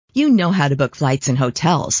You know how to book flights and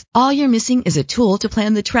hotels. All you're missing is a tool to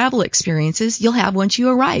plan the travel experiences you'll have once you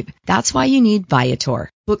arrive. That's why you need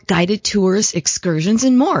Viator. Book guided tours, excursions,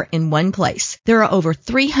 and more in one place. There are over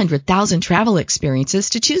 300,000 travel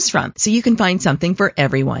experiences to choose from, so you can find something for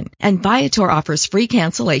everyone. And Viator offers free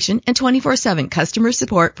cancellation and 24/7 customer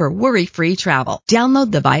support for worry-free travel.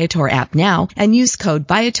 Download the Viator app now and use code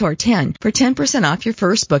Viator10 for 10% off your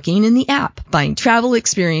first booking in the app. Find travel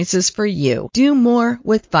experiences for you. Do more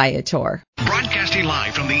with Viator. Broadcasting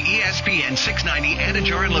live from the ESPN 690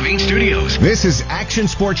 Anajar and Levine studios. This is Action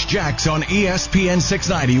Sports Jax on ESPN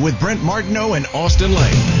 690 with Brent Martineau and Austin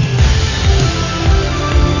Lane.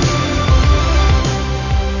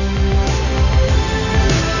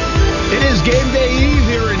 It is game day eve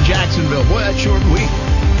here in Jacksonville. Boy, that short week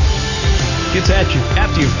gets at you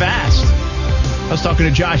after you fast. I was talking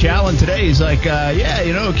to Josh Allen today. He's like,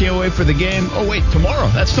 can't wait for the game. Oh, wait, tomorrow.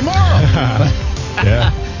 That's tomorrow.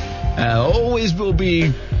 Yeah. Always will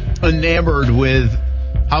be enamored with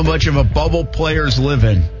how much of a bubble players live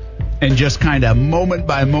in, and just kind of moment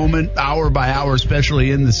by moment, hour by hour,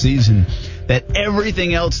 especially in the season, that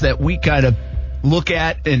everything else that we kind of look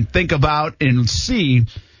at and think about and see,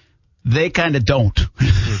 they kind of don't.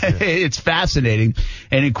 It's fascinating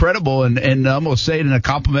and incredible, and almost say it in a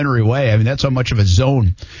complimentary way. I mean, that's how much of a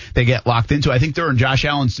zone they get locked into. I think during Josh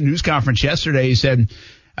Allen's news conference yesterday, he said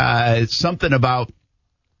something about,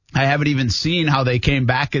 I haven't even seen how they came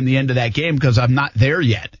back in the end of that game because I'm not there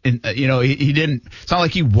yet. And, he didn't, it's not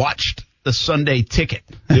like he watched the Sunday Ticket.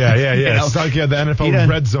 Yeah. It's like the NFL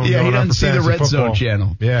Red Zone. Yeah, he doesn't see the Red Zone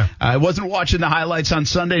channel. Yeah. I wasn't watching the highlights on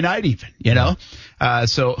Sunday night even,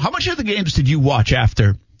 So how much of the games did you watch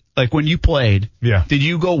after? Like when you played, did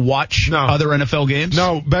you go watch other NFL games?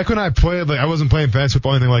 No, back when I played, I wasn't playing fantasy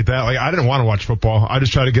football or anything like that. I didn't want to watch football. I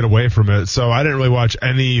just tried to get away from it. So I didn't really watch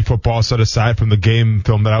any football set aside from the game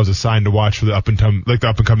film that I was assigned to watch for the up and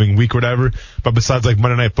coming week or whatever. But besides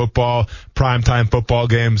Monday Night Football, primetime football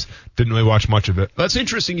games, didn't really watch much of it. That's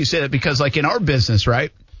interesting you say that because in our business,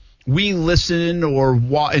 right, we listen or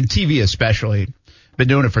watch, and TV especially, been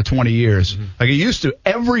doing it for 20 years. Mm-hmm. I used to,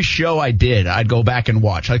 every show I did, I'd go back and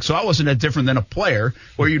watch. So I wasn't that different than a player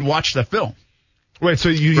where you'd watch the film. Wait, so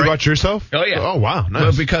you watch yourself? Oh, yeah. Oh, wow. Nice.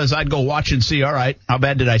 Well, because I'd go watch and see, all right, how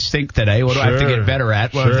bad did I stink today? What do I have to get better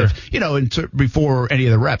at? Before any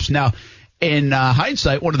of the reps. Now, in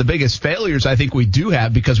hindsight, one of the biggest failures I think we do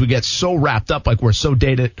have, because we get so wrapped up, we're so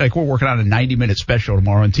dated, we're working on a 90-minute special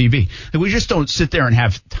tomorrow on TV. We just don't sit there and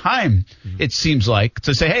have time, it seems like,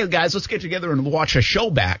 to say, hey, guys, let's get together and watch a show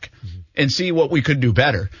back and see what we could do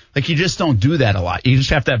better. You just don't do that a lot. You just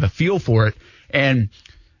have to have a feel for it. And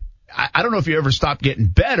I don't know if you ever stop getting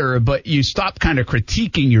better, but you stop kind of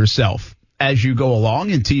critiquing yourself as you go along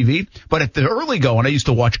in TV. But at the early going, I used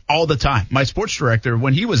to watch all the time. My sports director,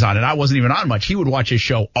 when he was on it, I wasn't even on much. He would watch his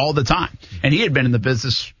show all the time. And he had been in the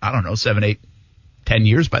business, 7, 8, 10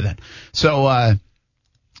 years by then. So,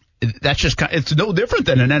 that's just it's no different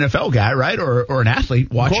than an NFL guy, right? Or an athlete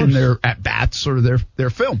watching their at-bats or their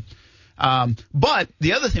film. But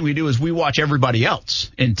the other thing we do is we watch everybody else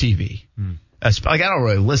in TV. I don't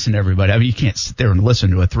really listen to everybody. I mean, you can't sit there and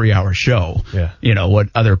listen to a 3-hour show. Yeah. What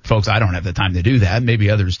other folks, I don't have the time to do that.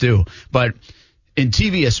 Maybe others do. But in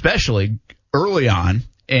TV, especially early on,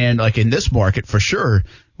 and in this market for sure,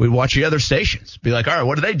 we'd watch the other stations. Be like, all right,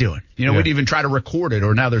 what are they doing? We'd even try to record it,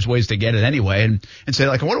 or now there's ways to get it anyway, and say,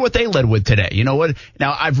 I wonder what they led with today. You know what?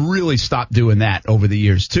 Now, I've really stopped doing that over the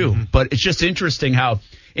years, too. Mm-hmm. But it's just interesting how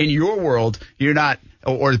in your world, you're not,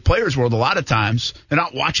 or the players' world, a lot of times, they're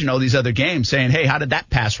not watching all these other games saying, hey, how did that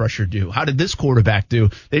pass rusher do? How did this quarterback do?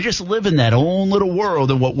 They just live in that own little world,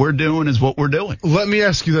 and what we're doing is what we're doing. Let me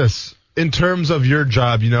ask you this. In terms of your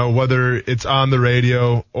job, whether it's on the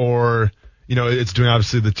radio or, it's doing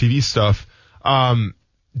obviously the TV stuff,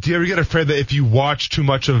 do you ever get afraid that if you watch too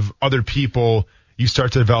much of other people, you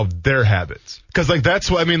start to develop their habits? Because that's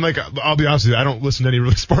what, I'll be honest with you, I don't listen to any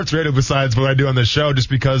really sports radio besides what I do on this show, just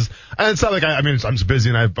because, and it's not I'm just busy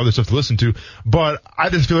and I have other stuff to listen to, but I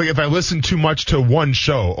just feel like if I listen too much to one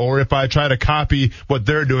show, or if I try to copy what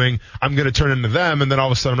they're doing, I'm going to turn into them, and then all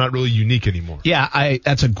of a sudden I'm not really unique anymore. Yeah,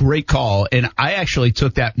 that's a great call, and I actually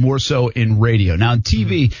took that more so in radio. Now in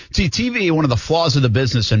TV, TV, one of the flaws of the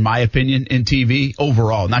business, in my opinion, in TV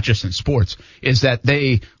overall, not just in sports, is that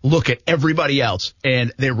they look at everybody else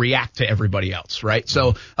and they react to everybody else. Right.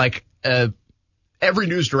 So every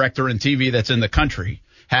news director in TV that's in the country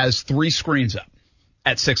has 3 screens up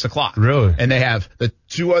at 6 o'clock. Really? And they have the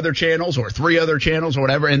 2 other channels or 3 other channels or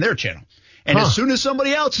whatever in their channel. And as soon as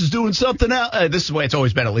somebody else is doing something else, this is the way it's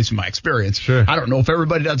always been, at least in my experience. Sure. I don't know if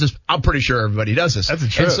everybody does this. I'm pretty sure everybody does this. That's a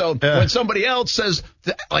trip. And so when somebody else says,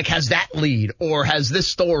 like, has that lead or has this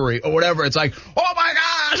story or whatever, it's like, oh my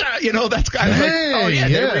gosh, that's kind of like, oh yeah,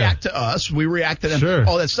 they react to us. We react to them. Sure.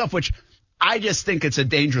 All that stuff, which I just think it's a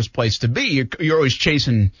dangerous place to be. You're always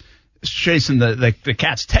chasing the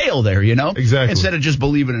cat's tail there, Exactly. Instead of just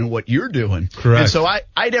believing in what you're doing. Correct. And so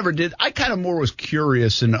I never did. I kind of more was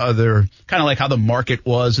curious in other, kind of like how the market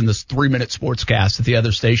was in this 3-minute sportscast that the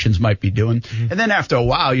other stations might be doing. And then after a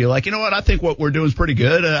while, you're like, you know what? I think what we're doing is pretty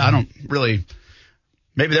good. I don't really,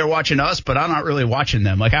 maybe they're watching us, but I'm not really watching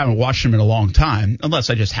them. Like I haven't watched them in a long time, unless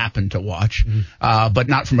I just happen to watch, but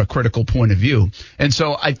not from a critical point of view. And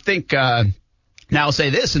so I think, now I'll say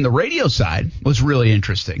this, in the radio side was really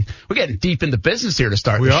interesting. We're getting deep in the business here to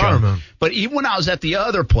start the show. Man. But even when I was at the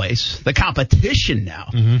other place, the competition now,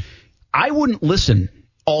 I wouldn't listen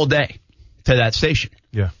all day to that station.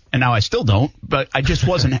 Yeah. And now I still don't, but I just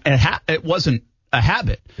wasn't, it wasn't a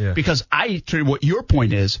habit. Yeah. Because to what your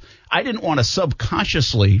point is, I didn't want to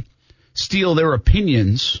subconsciously steal their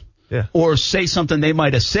opinions or say something they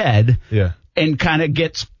might have said and kind of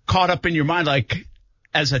gets caught up in your mind like,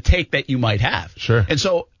 as a take that you might have. Sure. And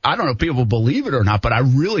so I don't know if people believe it or not, but I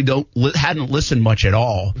really hadn't listened much at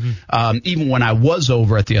all, even when I was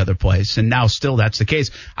over at the other place. And now still that's the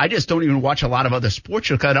case. I just don't even watch a lot of other sports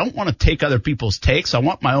shows because I don't want to take other people's takes. I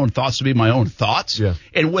want my own thoughts to be my own thoughts. Yeah.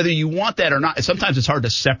 And whether you want that or not, sometimes it's hard to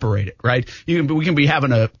separate it, right? We can be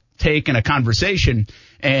having a take in a conversation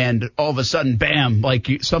and all of a sudden, bam, like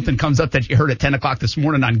something comes up that you heard at 10 o'clock this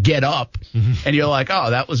morning on Get Up and you're like,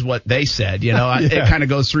 oh, that was what they said. It kind of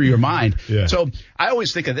goes through your mind. Yeah. So I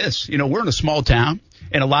always think of this, we're in a small town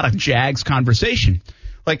and a lot of Jags conversation.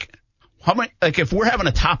 Like if we're having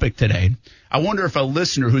a topic today, I wonder if a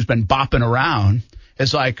listener who's been bopping around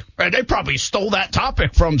is like, they probably stole that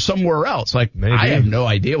topic from somewhere else. Like, maybe. I have no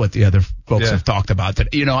idea what the other folks have talked about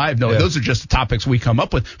today. I have those are just the topics we come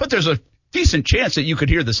up with. But there's a decent chance that you could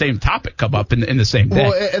hear the same topic come up in the same day.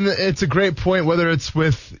 Well, and it's a great point, whether it's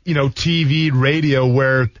with, TV, radio,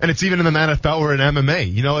 and it's even in the NFL or in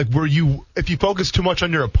MMA, if you focus too much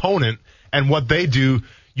on your opponent and what they do,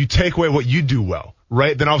 you take away what you do well.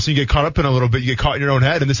 Right? Then all of a sudden you get caught up in a little bit. You get caught in your own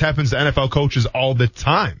head. And this happens to NFL coaches all the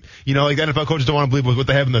time. Like the NFL coaches don't want to believe what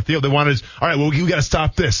they have in the field. They want to all right, well, we got to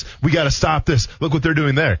stop this. We got to stop this. Look what they're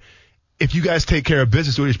doing there. If you guys take care of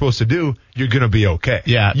business, what you're supposed to do, you're going to be okay.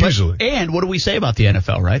 Yeah. Usually. And what do we say about the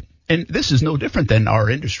NFL, right? And this is no different than our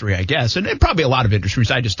industry, I guess. And probably a lot of industries.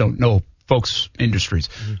 I just don't know folks' industries.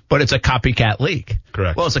 But it's a copycat league.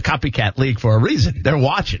 Correct. Well, it's a copycat league for a reason. They're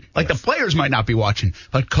watching. Like the players might not be watching,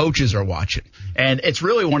 but coaches are watching. And it's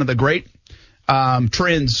really one of the great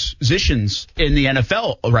transitions in the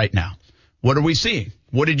NFL right now. What are we seeing?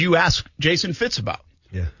 What did you ask Jason Fitz about?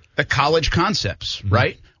 Yeah. The college concepts,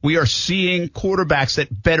 right? We are seeing quarterbacks that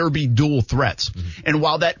better be dual threats. And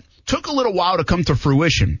while that took a little while to come to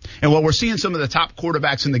fruition, and while we're seeing some of the top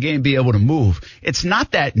quarterbacks in the game be able to move, it's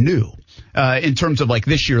not that new in terms of like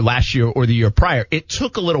this year, last year, or the year prior. It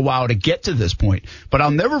took a little while to get to this point. But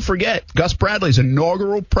I'll never forget Gus Bradley's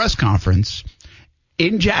inaugural press conference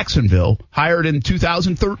in Jacksonville, hired in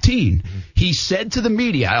 2013. He said to the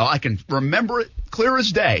media, I can remember it clear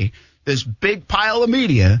as day, this big pile of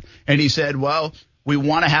media, and he said, well, we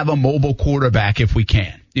want to have a mobile quarterback if we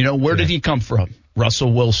can. Where did he come from?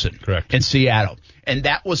 Russell Wilson. Correct. In Seattle. And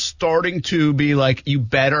that was starting to be like, you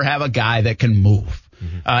better have a guy that can move.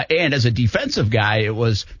 And as a defensive guy,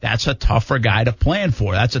 that's a tougher guy to plan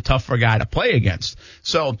for. That's a tougher guy to play against.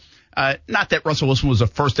 So, not that Russell Wilson was the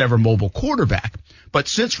first ever mobile quarterback, but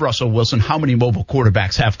since Russell Wilson, how many mobile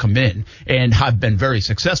quarterbacks have come in and have been very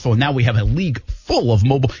successful? Now we have a league full of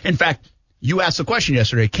mobile. In fact, you asked the question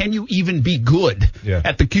yesterday, can you even be good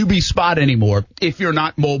at the QB spot anymore if you're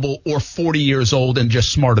not mobile or 40 years old and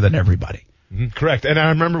just smarter than everybody? Correct. And I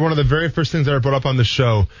remember one of the very first things I brought up on the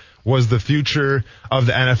show was the future of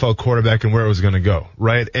the NFL quarterback and where it was going to go,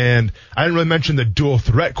 right? And I didn't really mention the dual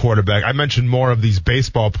threat quarterback. I mentioned more of these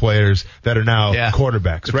baseball players that are now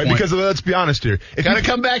quarterbacks, Good right? point. Because let's be honest here. Got to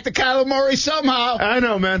come back to Kyler Murray somehow. I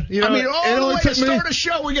know, man. All the way to start a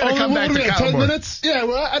show, we got to come back to Kyler 10 Murray. minutes? Yeah,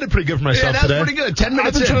 well, I did pretty good for myself that's today. Pretty good. 10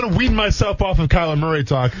 minutes I've been trying to wean myself off of Kyler Murray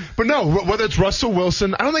talk. But no, whether it's Russell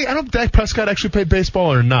Wilson, I don't think Dak Prescott actually played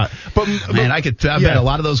baseball or not. But man, I bet a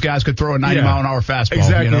lot of those guys could throw a 90-mile-an-hour fastball.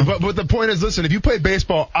 Exactly. But the point is, listen, if you play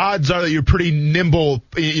baseball, odds are that you're pretty nimble,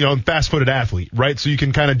 fast-footed athlete, right? So you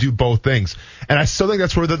can kind of do both things. And I still think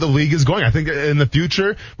that's where the league is going. I think in the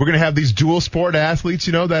future, we're going to have these dual sport athletes,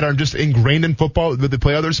 that are just ingrained in football, that they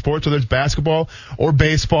play other sports, whether it's basketball or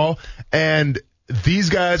baseball. And these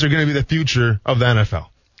guys are going to be the future of the NFL.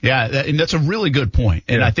 Yeah, and that's a really good point.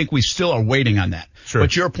 And I think we still are waiting on that. Sure.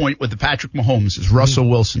 But your point with the Patrick Mahomes, Russell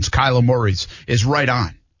Wilson's, Kyler Murray's is right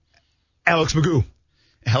on. Alex Magoo.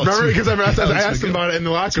 Remember, because I asked him about it in the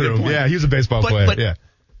locker room. Yeah, he was a baseball player. Yeah.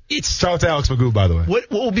 Shout out to Alex Magoo, by the way. What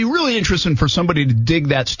will be really interesting for somebody to dig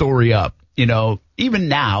that story up, even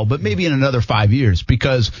now, but maybe in another 5 years,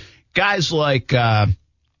 because guys like John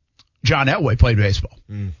Elway played baseball,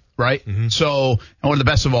 right? Mm-hmm. So, and one of the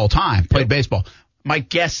best of all time, played baseball. My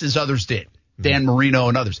guess is others did. Dan Marino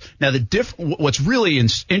and others. Now, what's really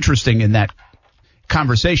interesting in that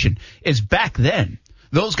conversation is back then,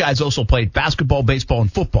 those guys also played basketball, baseball,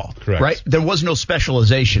 and football. Correct. Right? There was no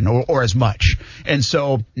specialization or as much. And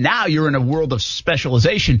so now you're in a world of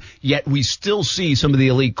specialization, yet we still see some of the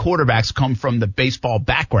elite quarterbacks come from the baseball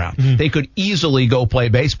background. Mm-hmm. They could easily go play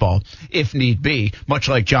baseball if need be, much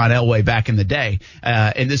like John Elway back in the day.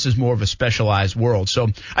 And this is more of a specialized world. So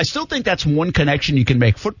I still think that's one connection you can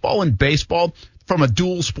make. Football and baseball, from a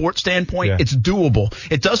dual sport standpoint, it's doable.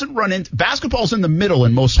 It doesn't run into basketball's in the middle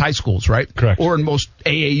in most high schools, right? Correct. Or in most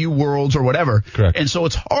AAU worlds or whatever. Correct. And so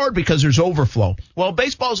it's hard because there's overflow. Well,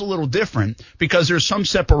 baseball's a little different because there's some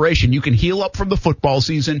separation. You can heal up from the football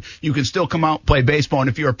season. You can still come out and play baseball. And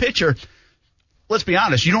if you're a pitcher, let's be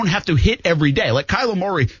honest, you don't have to hit every day. Like Kyler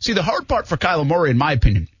Murray. See, the hard part for Kyler Murray, in my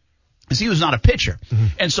opinion, is he was not a pitcher. Mm-hmm.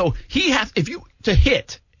 And so to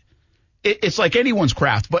hit, it's like anyone's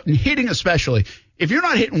craft, but in hitting especially, if you're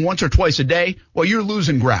not hitting once or twice a day, well, you're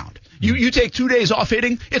losing ground. You take 2 days off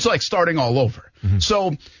hitting, it's like starting all over. Mm-hmm.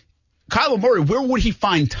 So Kyler Murray, where would he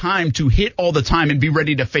find time to hit all the time and be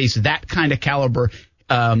ready to face that kind of caliber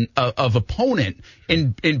of opponent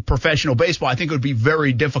in professional baseball? I think it would be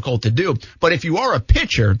very difficult to do. But if you are a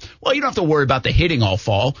pitcher, well, you don't have to worry about the hitting all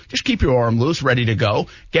fall. Just keep your arm loose, ready to go.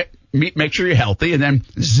 Make sure you're healthy, and then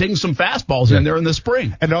zing some fastballs in there in the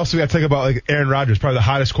spring. And also, we got to think about like Aaron Rodgers, probably the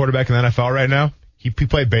hottest quarterback in the NFL right now. He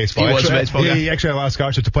played baseball. He was a baseball guy. He actually had a lot of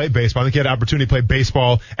scholarships to play baseball. I think he had an opportunity to play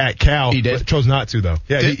baseball at Cal. He did. But chose not to, though.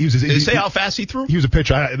 Yeah, did he say how fast he threw? He was a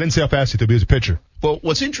pitcher. I didn't say how fast he threw, but he was a pitcher. Well,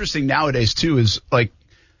 what's interesting nowadays, too, is like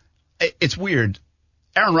it's weird.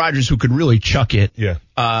 Aaron Rodgers, who could really chuck it. Yeah.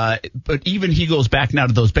 But even he goes back now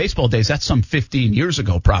to those baseball days. That's some 15 years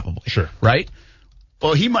ago, probably. Sure. Right?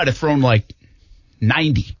 Well, he might have thrown like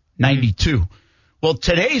 90, 92. Mm-hmm. Well,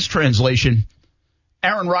 today's translation,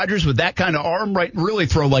 Aaron Rodgers with that kind of arm, right, really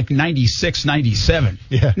throw like 96, 97.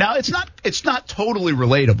 Yeah. Now, it's not totally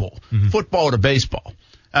relatable, football to baseball.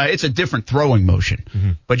 It's a different throwing motion.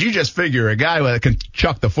 Mm-hmm. But you just figure a guy that can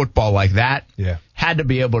chuck the football like that had to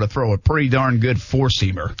be able to throw a pretty darn good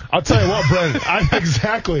four-seamer. I'll tell you what, Brent.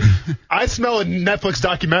 Exactly. I smell a Netflix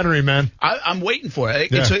documentary, man. I'm waiting for it.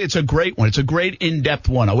 It's a great one. It's a great in-depth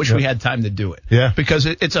one. I wish we had time to do it. Yeah. Because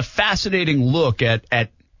it's a fascinating look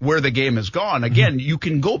at where the game has gone. Again, you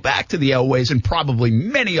can go back to the Elways and probably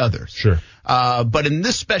many others. Sure. But in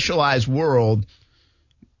this specialized world,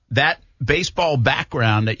 that baseball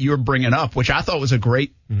background that you're bringing up, which I thought was a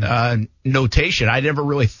great notation. I never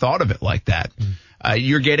really thought of it like that.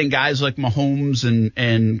 You're getting guys like Mahomes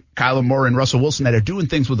and Kyler Murray and Russell Wilson that are doing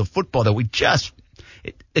things with the football that we just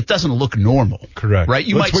it doesn't look normal. Correct. Right?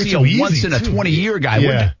 You might see a once in a 20-year guy.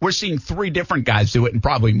 Yeah. We're seeing 3 different guys do it and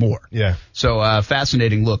probably more. Yeah. So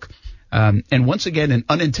fascinating look. And once again, an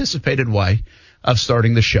unanticipated way of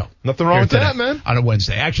starting the show. Nothing wrong with that, man. On a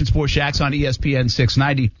Wednesday. Action Sports Shacks on ESPN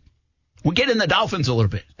 690. We'll get in the Dolphins a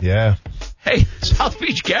little bit. Yeah. Hey, South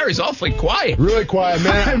Beach Gary's awfully quiet. Really quiet,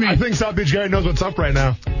 man. I think South Beach Gary knows what's up right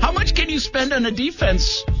now. How much can you spend on a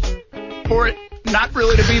defense for it not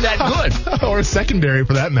really to be that good? Or a secondary,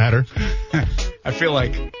 for that matter. I feel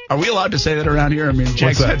like, are we allowed to say that around here? I mean,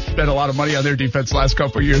 Jags had spent a lot of money on their defense the last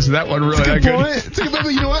couple of years. Is that one really that good? It's a good point.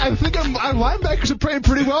 But you know what? I think our linebackers are playing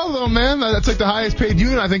pretty well, though, man. That's like the highest paid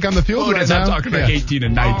unit, I think, on the field right now. I'm talking like 18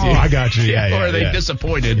 and 19. Oh, I got you. Yeah. Or are they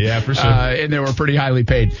disappointed? Yeah, for sure. And they were pretty highly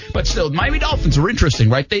paid. But still, Miami Dolphins are interesting,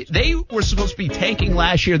 right? They were supposed to be tanking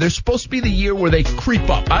last year. They're supposed to be the year where they creep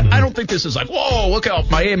up. I don't think this is like, whoa, look out,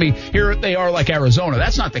 Miami. Here they are like Arizona.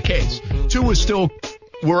 That's not the case. Tua is still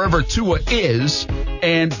wherever Tua is,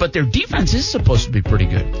 but their defense is supposed to be pretty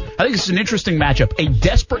good. I think it's an interesting matchup. A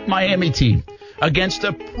desperate Miami team against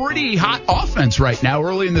a pretty hot offense right now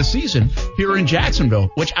early in the season here in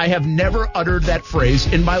Jacksonville, which I have never uttered that phrase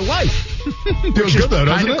in my life. Feels good, though,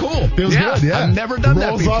 doesn't it? Kind of cool. Feels good, yeah. I've never done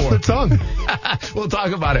that before. Rolls off the tongue. We'll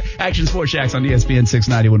talk about it. Action Sports Shacks on ESPN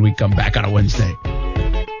 690 when we come back on a Wednesday.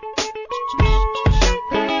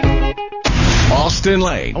 Austin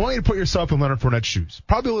Lane. I want you to put yourself in Leonard Fournette's shoes.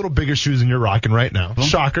 Probably a little bigger shoes than you're rocking right now.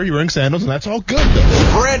 Shocker, you're wearing sandals, and that's all good,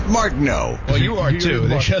 though. Brent Martineau. Well, you are too.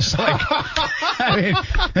 They're just like,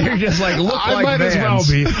 they're just like, look like might Vans. as well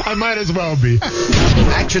be. I might as well be.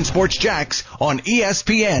 Action Sports Jacks on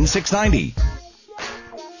ESPN 690.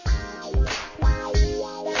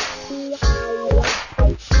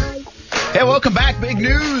 Hey, welcome back. Big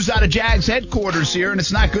news out of Jags headquarters here, and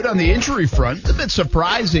it's not good on the injury front. It's a bit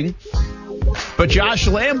surprising, but Josh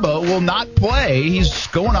Lambo will not play. He's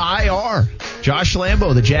going to IR. Josh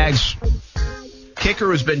Lambo, the Jags kicker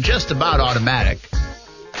who's been just about automatic,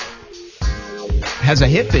 has a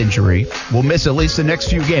hip injury, will miss at least the next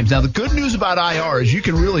few games. Now, the good news about IR is you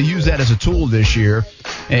can really use that as a tool this year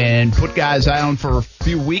and put guys down for a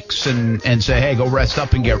few weeks and say, hey, go rest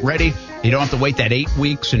up and get ready. You don't have to wait that 8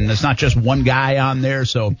 weeks, and it's not just one guy on there.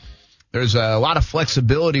 So there's a lot of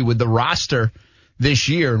flexibility with the roster this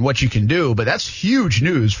year and what you can do, but that's huge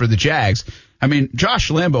news for the Jags. I mean,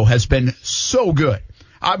 Josh Lambo has been so good.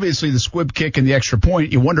 Obviously, the squib kick and the extra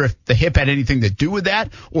point, you wonder if the hip had anything to do with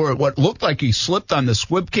that, or what looked like he slipped on the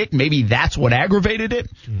squib kick, maybe that's what aggravated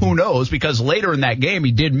it. Who knows? Because later in that game,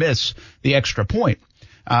 he did miss the extra point.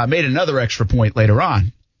 Made another extra point later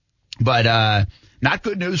on. But not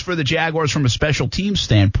good news for the Jaguars from a special team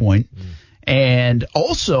standpoint. And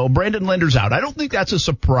also, Brandon Linder's out. I don't think that's a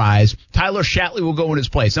surprise. Tyler Shatley will go in his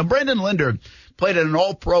place. Now, Brandon Linder played at an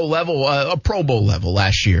all-pro level, a Pro Bowl level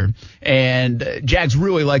last year. And Jags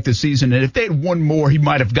really liked the season. And if they had won more, he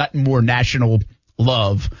might have gotten more national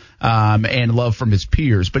love and love from his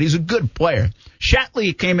peers. But he's a good player.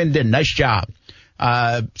 Shatley came in and did a nice job.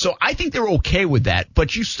 So I think they're okay with that,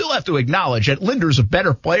 but you still have to acknowledge that Linder's a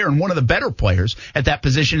better player and one of the better players at that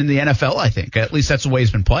position in the NFL, I think. At least that's the way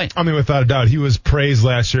he's been playing. I mean, without a doubt, he was praised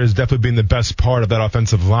last year as definitely being the best part of that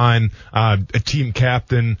offensive line. A team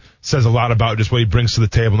captain, says a lot about just what he brings to the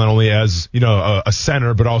table, not only as, a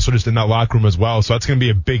center, but also just in that locker room as well. So that's going to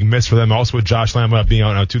be a big miss for them. Also with Josh Lambo being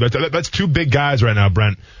out now too. That's two big guys right now,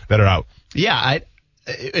 Brent, that are out. Yeah.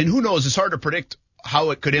 And who knows? It's hard to predict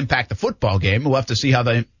how it could impact the football game. We'll have to see how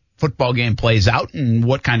the football game plays out and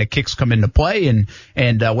what kind of kicks come into play and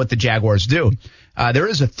what the Jaguars do. There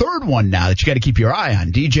is a third one now that you got to keep your eye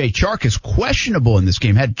on. DJ Chark is questionable in this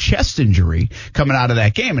game, had chest injury coming out of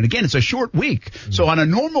that game. And again, it's a short week. So on a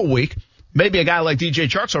normal week, maybe a guy like DJ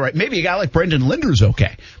Chark's all right. Maybe a guy like Brandon Linder's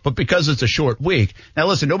okay. But because it's a short week, now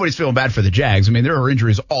listen, nobody's feeling bad for the Jags. I mean, there are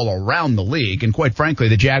injuries all around the league. And quite frankly,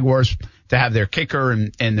 the Jaguars, to have their kicker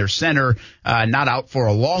and their center not out for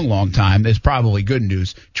a long, long time is probably good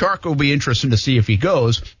news. Chark will be interesting to see if he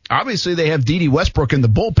goes. Obviously, they have Dede Westbrook in the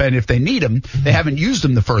bullpen if they need him. They haven't used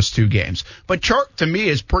him the first two games. But Chark, to me,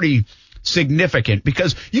 is pretty significant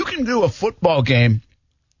because you can do a football game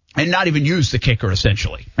and not even use the kicker,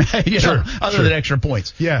 essentially, other than extra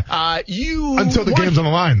points. Yeah. Until the game's on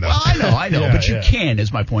the line, though. Well, I know, but you can,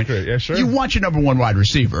 is my point. Sure. Yeah, sure. You want your number one wide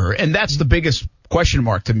receiver, and that's the biggest question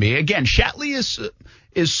mark to me. Again, Shatley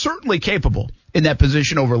is certainly capable in that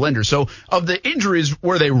position over Linder. So of the injuries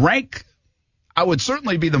where they rank, I would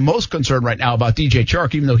certainly be the most concerned right now about DJ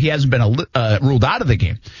Chark, even though he hasn't been ruled out of the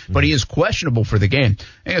game. But he is questionable for the game.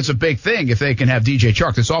 And it's a big thing if they can have DJ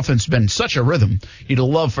Chark. This offense has been such a rhythm. You'd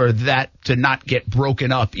love for that to not get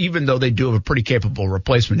broken up, even though they do have a pretty capable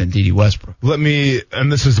replacement in Dede Westbrook.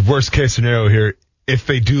 And this is the worst case scenario here. If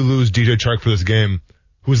they do lose DJ Chark for this game,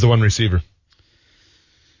 who's the one receiver?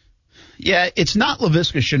 Yeah, it's not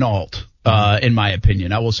Laviska Shenault, in my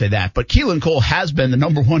opinion. I will say that. But Keelan Cole has been the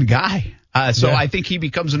number one guy. I think he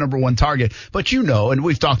becomes a number one target. But and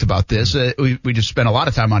we've talked about this, we just spent a lot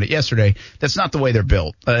of time on it yesterday. That's not the way they're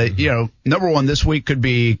built. Number one this week could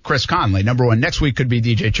be Chris Conley. Number one next week could be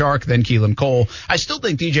DJ Chark, then Keelan Cole. I still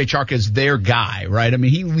think DJ Chark is their guy, right? I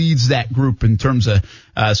mean, he leads that group in terms of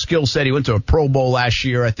skill set. He went to a Pro Bowl last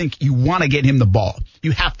year. I think you want to get him the ball.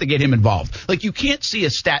 You have to get him involved. Like, you can't see a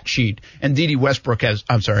stat sheet and DJ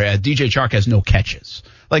Chark has no catches.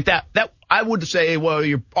 Like that I would say, well,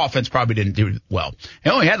 your offense probably didn't do well. He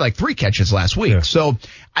only had like 3 catches last week. Yeah. So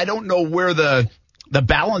I don't know where the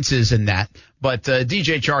balance is in that, but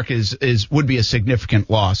DJ Chark would be a significant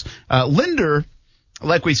loss. Linder,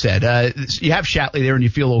 like we said, you have Shatley there and you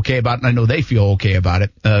feel okay about it, and I know they feel okay about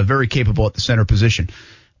it. Very capable at the center position.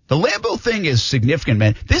 The Lambo thing is significant,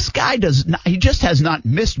 man. This guy he just has not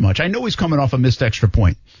missed much. I know he's coming off a missed extra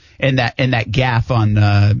point and that gaff on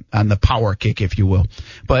the power kick, if you will.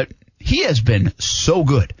 But he has been so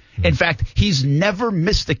good. In fact, he's never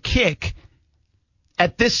missed a kick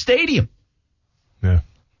at this stadium. Yeah.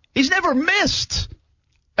 He's never missed.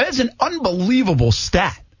 That's an unbelievable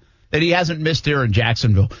stat. that he hasn't missed here in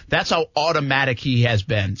Jacksonville. That's how automatic he has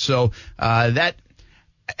been. So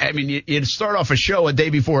you'd start off a show a day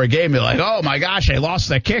before a game, you're like, oh, my gosh, they lost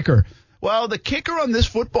the kicker. Well, the kicker on this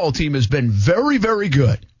football team has been very, very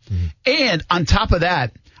good. Mm-hmm. And on top of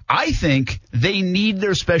that, I think they need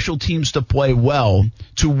their special teams to play well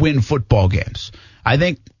to win football games. I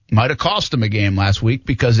think might have cost them a game last week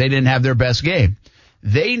because they didn't have their best game.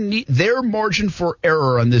 Their margin for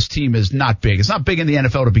error on this team is not big. It's not big in the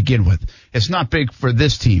NFL to begin with. It's not big for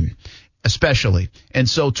this team, especially. And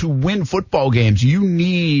so to win football games, you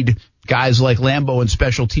need guys like Lambo and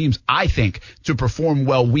special teams, I think, to perform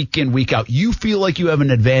well week in, week out. You feel like you have an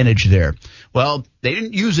advantage there. Well, they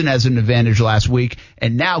didn't use it as an advantage last week,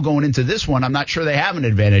 and now going into this one, I'm not sure they have an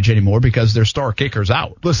advantage anymore because their star kicker's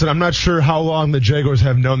out. Listen, I'm not sure how long the Jaguars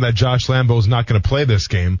have known that Josh Lambo is not going to play this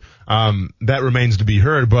game. That remains to be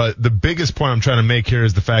heard, but the biggest point I'm trying to make here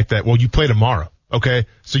is the fact that, well, you play tomorrow. Okay,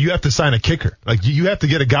 so you have to sign a kicker. Like you have to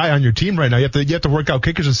get a guy on your team right now. You have to work out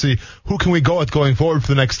kickers and see who can we go with going forward for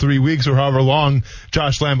the next 3 weeks or however long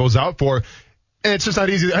Josh Lambo's out for. And it's just not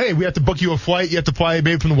easy. Hey, we have to book you a flight. You have to fly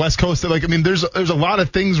maybe from the West Coast. There's a lot of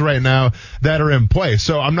things right now that are in play.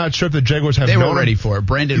 So I'm not sure if the Jaguars have. They were ready for it.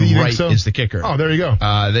 Brandon Wright is the kicker. Oh, there you go.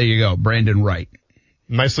 There you go, Brandon Wright.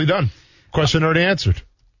 Nicely done. Question already answered.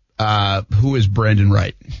 Who is Brandon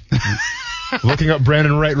Wright? Looking up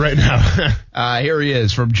Brandon Wright right now. Here he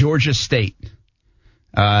is from Georgia State.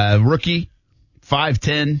 Rookie,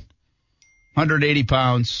 5'10", 180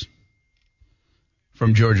 pounds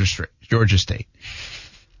from Georgia State.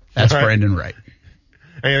 That's right. Brandon Wright.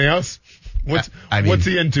 Anything else? What's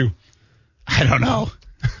he into? I don't know.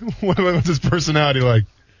 What's his personality like?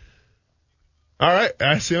 All right.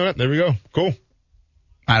 I see it. There we go. Cool.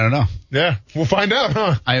 I don't know. Yeah, we'll find out,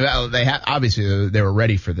 huh? Obviously they were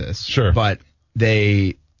ready for this. Sure. But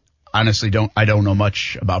they honestly I don't know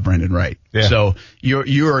much about Brandon Wright. Yeah. So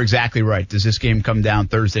you're exactly right. Does this game come down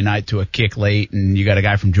Thursday night to a kick late and you got a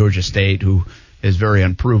guy from Georgia State who is very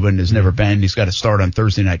unproven, has never been, he's got to start on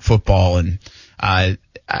Thursday Night Football and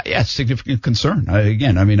significant concern. I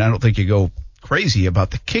don't think you go crazy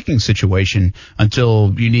about the kicking situation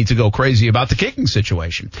until you need to go crazy about the kicking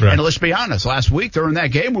situation. Right. And let's be honest, last week during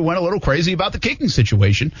that game, we went a little crazy about the kicking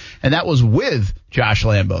situation, and that was with Josh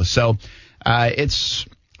Lambo. So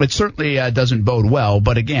it certainly doesn't bode well.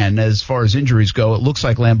 But again, as far as injuries go, it looks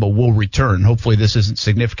like Lambo will return. Hopefully this isn't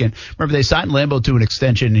significant. Remember, they signed Lambo to an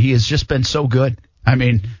extension, and he has just been so good. I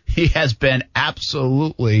mean, he has been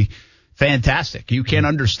absolutely fantastic. You can't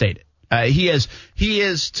understate it. He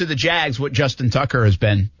is to the Jags what Justin Tucker has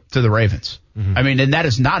been to the Ravens. Mm-hmm. I mean, and that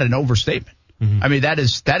is not an overstatement. Mm-hmm. I mean, that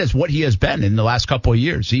is what he has been in the last couple of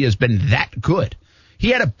years. He has been that good. He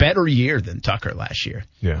had a better year than Tucker last year,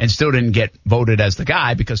 and still didn't get voted as the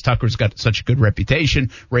guy because Tucker's got such a good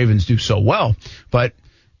reputation. Ravens do so well, but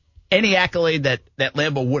any accolade that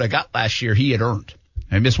Lambo would have got last year, he had earned.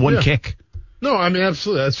 I missed one kick. No, I mean,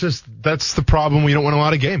 absolutely. That's the problem. We don't win a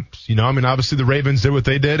lot of games. Obviously the Ravens did what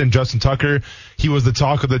they did, and Justin Tucker, he was the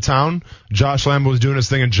talk of the town. Josh Lambo was doing his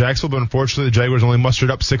thing in Jacksonville, but unfortunately the Jaguars only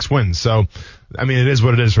mustered up 6 wins. So, I mean, it is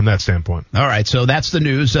what it is from that standpoint. All right. So that's the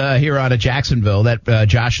news here out of Jacksonville that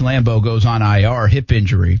Josh Lambo goes on IR, hip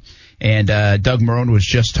injury. And Doug Marrone was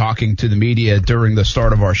just talking to the media during the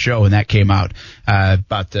start of our show, and that came out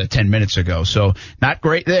about 10 minutes ago. So not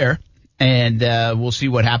great there. And we'll see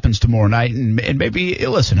what happens tomorrow night. And maybe,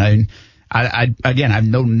 listen, I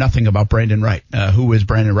know nothing about Brandon Wright. Who is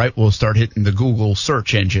Brandon Wright? We'll start hitting the Google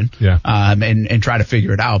search engine and try to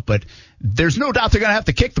figure it out. But there's no doubt they're going to have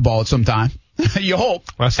to kick the ball at some time. You hope.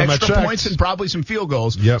 Extra points and probably some field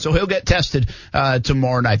goals. Yep. So he'll get tested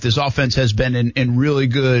tomorrow night. This offense has been in really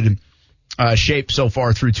good shape so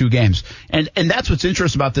far through 2 games. And that's what's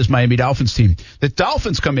interesting about this Miami Dolphins team. The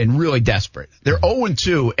Dolphins come in really desperate. They're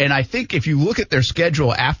 0-2, and I think if you look at their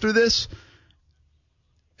schedule after this,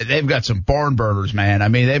 they've got some barn burners, man. I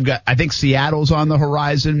mean, I think Seattle's on the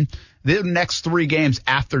horizon. The next 3 games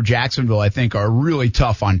after Jacksonville, I think, are really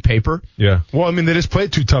tough on paper. Yeah. Well, I mean, they just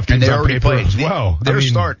played 2 tough teams on paper as well. Their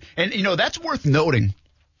start. And, that's worth noting.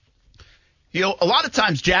 A lot of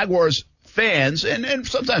times Jaguars fans, and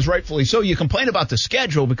sometimes rightfully so, you complain about the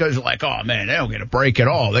schedule because you're like, oh man, they don't get a break at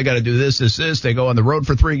all. They got to do this. They go on the road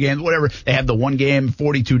for 3 games, whatever. They have the 1 game in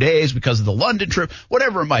 42 days because of the London trip,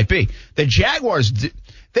 whatever it might be. The Jaguars,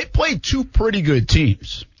 they played 2 pretty good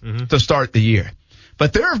teams to start the year.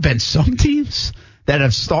 But there have been some teams that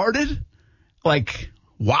have started like,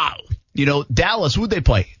 wow. Dallas, who'd they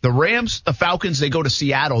play? The Rams, the Falcons, they go to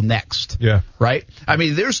Seattle next. Yeah. Right? I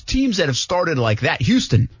mean, there's teams that have started like that.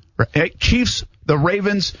 Houston, right? Chiefs, the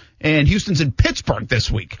Ravens, and Houston's in Pittsburgh this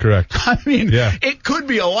week. Correct. I mean, It could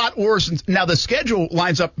be a lot worse. Now, the schedule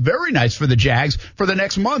lines up very nice for the Jags for the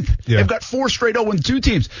next month. Yeah. They've got 4 straight 0-2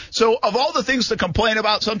 teams. So, of all the things to complain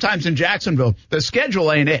about sometimes in Jacksonville, the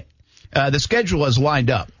schedule ain't it. The schedule is lined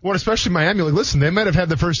up. Well, especially Miami. Like, listen, they might have had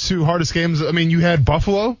the first 2 hardest games. I mean, you had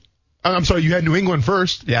Buffalo. I'm sorry, you had New England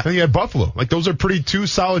first. Yeah. Then you had Buffalo. Like, those are pretty 2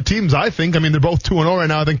 solid teams, I think. I mean, they're both 2-0 right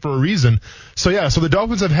now, I think, for a reason. So, yeah, so the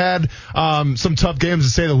Dolphins have had some tough games,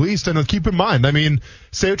 to say the least. And keep in mind, I mean,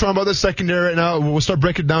 say what you want about the secondary right now. We'll start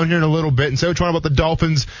breaking it down here in a little bit. And say what you want about the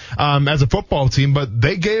Dolphins as a football team. But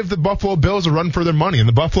they gave the Buffalo Bills a run for their money. And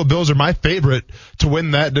the Buffalo Bills are my favorite to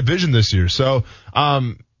win that division this year. So,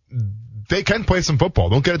 they can play some football.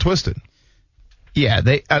 Don't get it twisted. Yeah,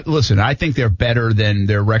 they listen, I think they're better than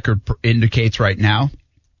their record indicates right now,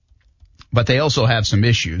 but they also have some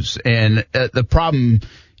issues. And the problem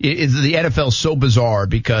is the NFL is so bizarre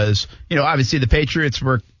because, obviously the Patriots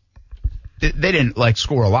they didn't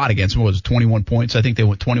score a lot against them. It was 21 points. I think they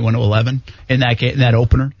went 21-11 in that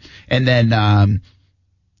opener. And then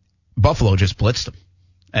Buffalo just blitzed them.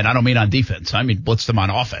 And I don't mean on defense. I mean blitzed them on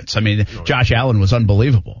offense. I mean, Josh Allen was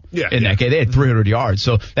unbelievable in that game. They had 300 yards.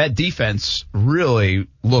 So that defense really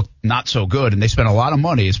looked not so good. And they spent a lot of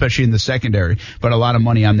money, especially in the secondary, but a lot of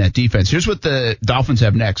money on that defense. Here's what the Dolphins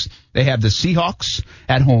have next. They have the Seahawks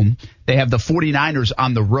at home. They have the 49ers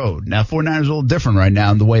on the road. Now, 49ers are a little different right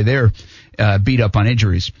now in the way they're beat up on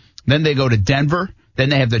injuries. Then they go to Denver. Then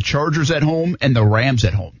they have the Chargers at home and the Rams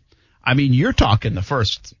at home. I mean, you're talking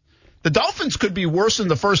the Dolphins could be worse in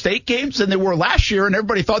the first 8 games than they were last year, and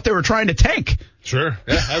everybody thought they were trying to tank. Sure.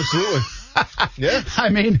 Yeah, absolutely. Yeah. I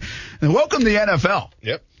mean, welcome to the NFL.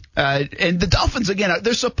 Yep. And the Dolphins, again,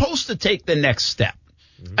 they're supposed to take the next step.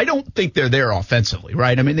 Mm-hmm. I don't think they're there offensively,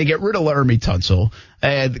 right? I mean, they get rid of Laramie Tunsil.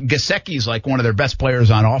 Gesicki's like one of their best players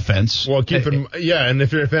on offense. Well, and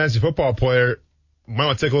if you're a fantasy football player, you might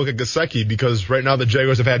want to take a look at Gesicki because right now the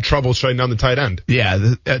Jaguars have had trouble shutting down the tight end.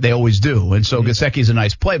 Yeah, they always do. And so Gesicki's a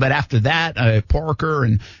nice play. But after that, Parker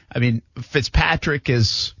and, Fitzpatrick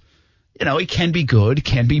is, he can be good,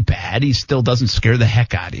 can be bad. He still doesn't scare the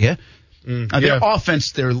heck out of you. Their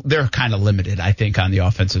offense, they're kind of limited, I think, on the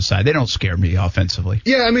offensive side. They don't scare me offensively.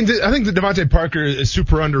 Yeah, I think that Devontae Parker is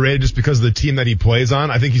super underrated just because of the team that he plays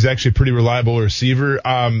on. I think he's actually a pretty reliable receiver.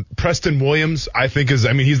 Preston Williams, I think he's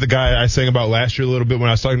the guy I sang about last year a little bit when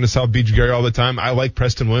I was talking to South Beach Gary all the time. I like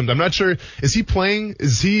Preston Williams. I'm not sure, is he playing?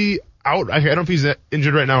 Is he out? I don't know if he's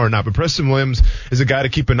injured right now or not, but Preston Williams is a guy to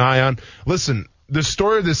keep an eye on. Listen, the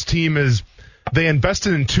story of this team is they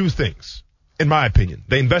invested in 2 things. In my opinion,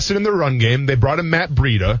 they invested in their run game. They brought in Matt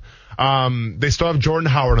Breida. They still have Jordan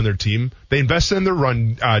Howard on their team. They invested in their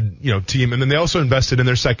run, team, and then they also invested in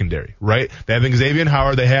their secondary, right? They have Xavier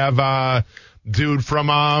Howard. They have dude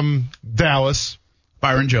from Dallas,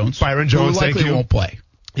 Byron Jones. Who likely thank you. Won't play.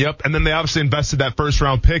 Yep, and then they obviously invested that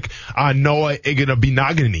first-round pick on Noah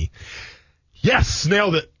Igbenogany. Yes,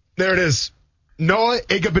 nailed it. There it is. Noah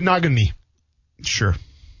Igbenogany. Sure.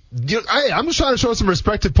 I'm just trying to show some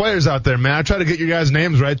respected players out there, man. I try to get your guys'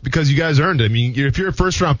 names right because you guys earned it. I mean, if you're a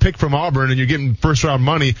first-round pick from Auburn and you're getting first-round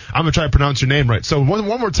money, I'm going to try to pronounce your name right. So one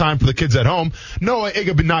more time for the kids at home. Noah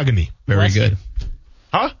Igbenogany. Very good.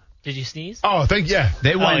 Huh? Did you sneeze? Oh, They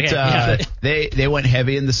went they went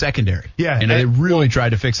heavy in the secondary. Yeah. And they really tried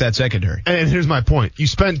to fix that secondary. And here's my point. You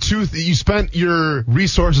spent your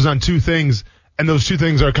resources on 2 things, and those 2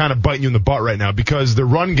 things are kind of biting you in the butt right now because the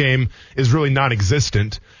run game is really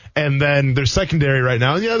non-existent. And then their secondary right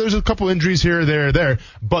now, there's a couple injuries here, there,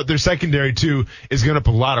 but their secondary, too, is going up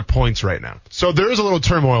a lot of points right now. So there is a little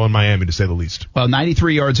turmoil in Miami, to say the least. Well,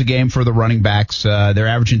 93 yards a game for the running backs. They're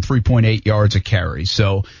averaging 3.8 yards a carry.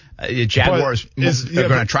 So Jaguars are going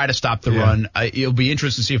to try to stop the run. It'll be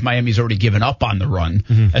interesting to see if Miami's already given up on the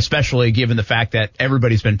run, especially given the fact that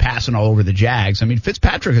everybody's been passing all over the Jags. I mean,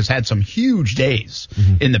 Fitzpatrick has had some huge days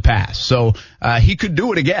in the past, so he could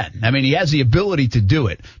do it again. I mean, he has the ability to do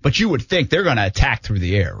it, but you would think they're going to attack through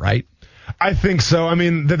the air, right? I think so. I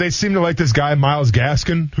mean, they seem to like this guy, Myles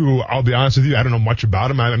Gaskin, who, I'll be honest with you, I don't know much about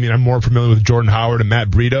him. I'm more familiar with Jordan Howard and Matt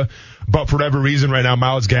Breida. But for whatever reason right now,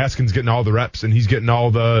 Myles Gaskin's getting all the reps, and he's getting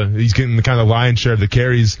the kind of lion's share of the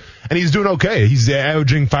carries, and he's doing okay. He's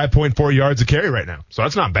averaging 5.4 yards a carry right now. So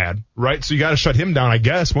that's not bad, right? So you got to shut him down, I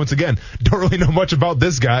guess. Once again, don't really know much about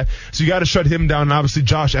this guy. So you got to shut him down. And obviously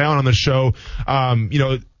Josh Allen on the show, kind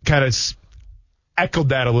of echoed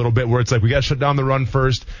that a little bit where it's like we got to shut down the run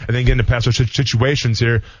first and then get into pass rush situations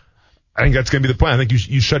here. I think that's going to be the plan. I think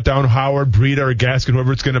you shut down Howard, Breida, or Gaskin,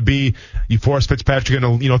 whoever it's going to be. You force Fitzpatrick into,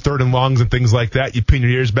 3rd and longs and things like that. You pin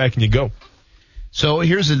your ears back and you go. So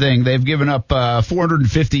here's the thing. They've given up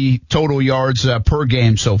 450 total yards per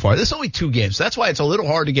game so far. This is only 2 games. That's why it's a little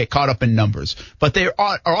hard to get caught up in numbers. But they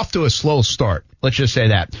are off to a slow start. Let's just say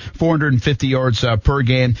that. 450 yards per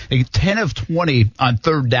game. They get 10 of 20 on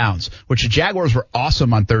third downs, which the Jaguars were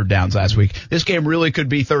awesome on third downs last week. This game really could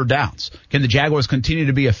be third downs. Can the Jaguars continue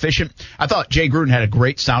to be efficient? I thought Jay Gruden had a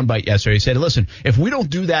great soundbite yesterday. He said, listen, if we don't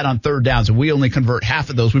do that on third downs and we only convert half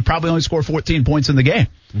of those, we probably only score 14 points in the game.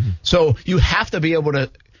 Mm-hmm. So you have to be able to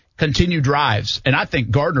continue drives. And I think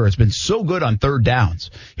Gardner has been so good on third downs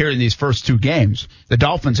here in these first 2 games. The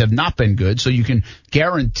Dolphins have not been good, so you can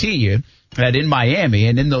guarantee you that in Miami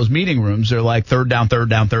and in those meeting rooms, they're like third down.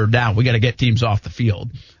 We got to get teams off the field,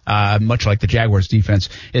 much like the Jaguars defense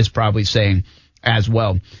is probably saying as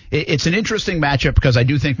well. It's an interesting matchup because I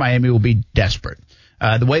do think Miami will be desperate.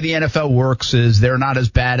 The way the NFL works is they're not as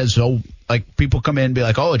bad as, like people come in and be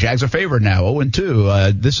like, oh, Jags are favored now,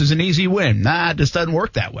 0-2. This is an easy win. Nah, it just doesn't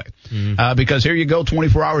work that way. Because here you go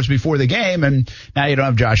 24 hours before the game, and now you don't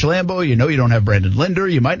have Josh Lambo. You know you don't have Brandon Linder.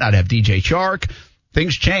 You might not have DJ Chark.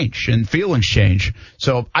 Things change and feelings change.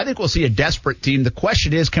 So I think we'll see a desperate team. The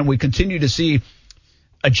question is, can we continue to see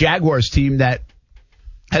a Jaguars team that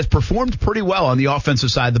has performed pretty well on the offensive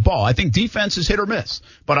side of the ball? I think defense is hit or miss.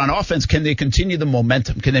 But on offense, can they continue the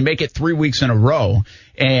momentum? Can they make it 3 weeks in a row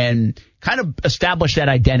and kind of establish that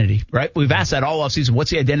identity, right? We've asked that all offseason.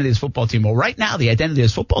 What's the identity of this football team? Well, right now, the identity of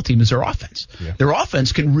this football team is their offense. Yeah. Their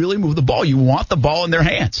offense can really move the ball. You want the ball in their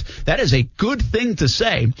hands. That is a good thing to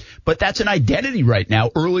say, but that's an identity right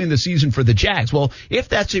now early in the season for the Jags. Well, if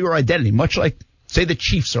that's your identity, much like, say, the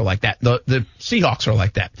Chiefs are like that, the Seahawks are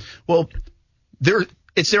like that, well,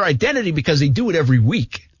 it's their identity because they do it every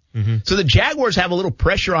week. Mm-hmm. So the Jaguars have a little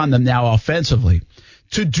pressure on them now offensively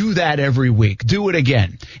to do that every week, do it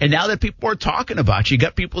again. And now that people are talking about you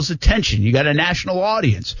got people's attention, you got a national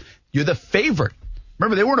audience, you're the favorite.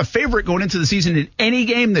 Remember, they weren't a favorite going into the season in any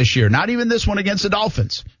game this year, not even this one against the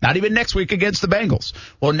Dolphins, not even next week against the Bengals.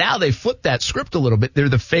 Well, now they flipped that script a little bit. They're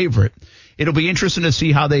the favorite. It'll be interesting to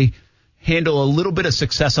see how they handle a little bit of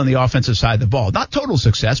success on the offensive side of the ball. Not total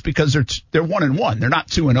success because they're 1-1. They're not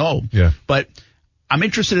 2-0. Yeah. But I'm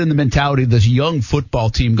interested in the mentality of this young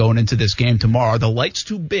football team going into this game tomorrow. Are the lights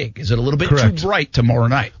too big? Is it a little bit too bright tomorrow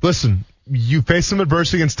night? Listen, you faced some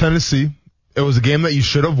adversity against Tennessee. It was a game that you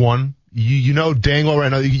should have won. You know dang well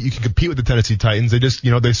right now you can compete with the Tennessee Titans. They just,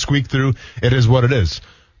 they squeak through. It is what it is.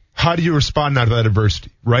 How do you respond now to that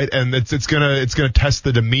adversity, right? And it's gonna test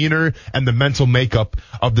the demeanor and the mental makeup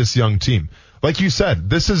of this young team. Like you said,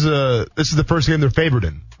 this is the first game they're favored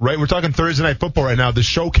in, right? We're talking Thursday Night Football right now, the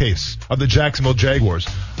showcase of the Jacksonville Jaguars.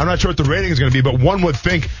 I'm not sure what the rating is going to be, but one would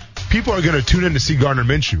think people are going to tune in to see Gardner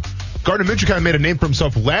Minshew. Gardner Minshew kind of made a name for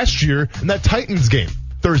himself last year in that Titans game.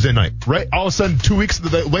 Thursday night, right? All of a sudden, 2 weeks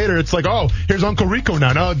later, it's like, oh, here's Uncle Rico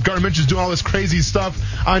now. Now Gardner Minshew's doing all this crazy stuff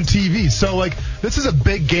on TV. So, this is a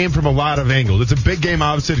big game from a lot of angles. It's a big game,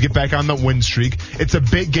 obviously, to get back on the win streak. It's a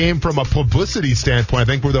big game from a publicity standpoint, I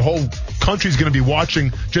think, where the whole country's going to be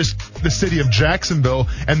watching just the city of Jacksonville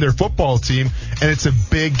and their football team. And it's a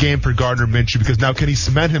big game for Gardner Minshew because now can he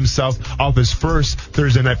cement himself off his first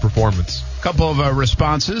Thursday night performance? Couple of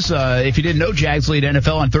responses. If you didn't know, Jags lead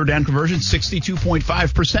NFL on third down conversion,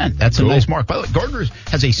 62.5%. That's a nice mark. By the way, Gardner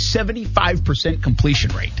has a 75%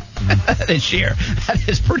 completion rate this year. That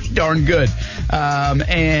is pretty darn good.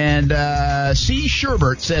 C.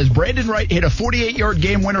 Sherbert says, Brandon Wright hit a 48-yard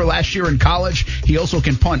game winner last year in college. He also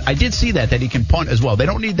can punt. I did see that he can punt as well. They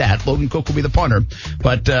don't need that. Logan Cook will be the punter.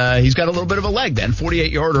 But he's got a little bit of a leg then.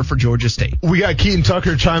 48-yarder for Georgia State. We got Keaton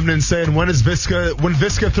Tucker chiming in saying, when is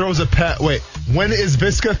Visca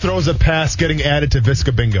throws a pass getting added to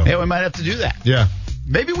Visca Bingo? Yeah, we might have to do that. Yeah.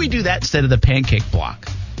 Maybe we do that instead of the pancake block.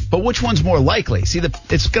 But which one's more likely? See,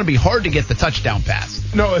 it's going to be hard to get the touchdown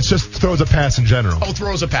pass. No, it's just throws a pass in general. Oh,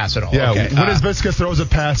 throws a pass at all. Yeah. Okay. When is Visca throws a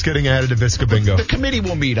pass getting added to Visca Bingo? The committee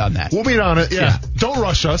will meet on that. We'll meet on it, yeah. Don't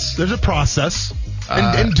rush us. There's a process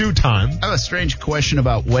in due time. I have a strange question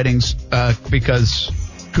about weddings because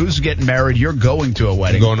who's getting married? You're going to a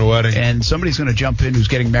wedding. I'm going to a wedding. And somebody's going to jump in who's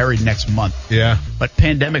getting married next month. Yeah. But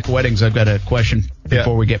pandemic weddings, I've got a question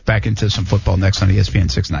before we get back into some football next on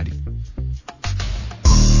ESPN 690.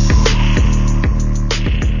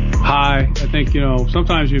 Hi. I think,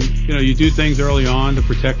 sometimes you do things early on to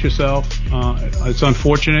protect yourself. It's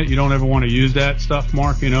unfortunate. You don't ever want to use that stuff,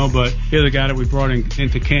 Mark, but here's the guy that we brought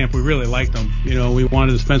into camp. We really liked him. We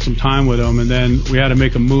wanted to spend some time with him, and then we had to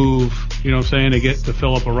make a move, to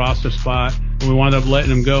fill up a roster spot. We wound up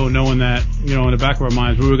letting him go, knowing that, you know, in the back of our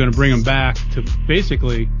minds, we were going to bring him back to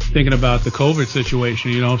basically thinking about the COVID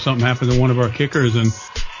situation. You know, if something happened to one of our kickers, and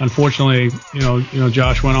unfortunately, you know,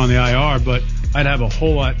 Josh went on the IR, but I'd have a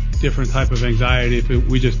whole lot different type of anxiety if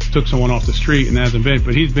we just took someone off the street and hasn't been.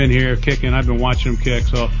 But he's been here kicking. I've been watching him kick,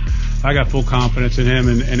 so I got full confidence in him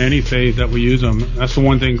in any phase that we use him. That's the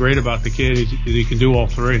one thing great about the kid is he can do all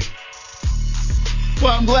three.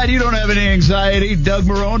 Well, I'm glad you don't have any anxiety, Doug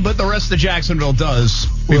Marrone, but the rest of Jacksonville does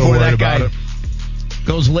before that guy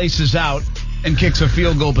goes laces out and kicks a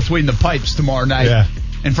field goal between the pipes tomorrow night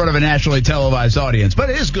in front of a nationally televised audience. But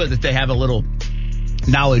it is good that they have a little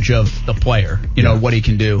knowledge of the player, you know, what he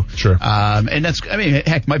can do. Sure. And that's, I mean,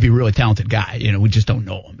 heck, might be a really talented guy. You know, we just don't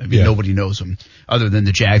know him. I mean, nobody knows him other than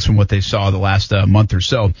the Jags from what they saw the last month or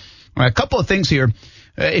so. All right, a couple of things here.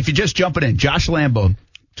 If you're just jumping in, Josh Lambo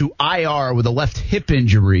to IR with a left hip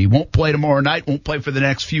injury. Won't play tomorrow night, won't play for the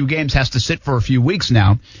next few games, has to sit for a few weeks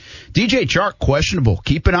now. DJ Chark, questionable.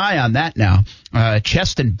 Keep an eye on that now.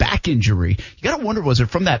 Chest and back injury. You got to wonder, was it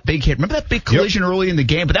from that big hit? Remember that big collision early in the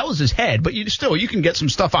game? But that was his head. But you can get some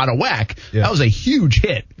stuff out of whack. Yeah. That was a huge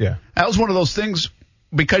hit. Yeah. That was one of those things,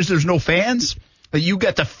 because there's no fans, that you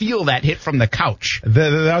get to feel that hit from the couch.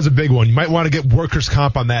 That was a big one. You might want to get workers'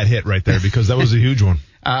 comp on that hit right there, because that was a huge one.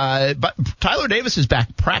 But Tyler Davis is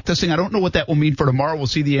back practicing. I don't know what that will mean for tomorrow. We'll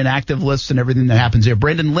see the inactive lists and everything that happens there.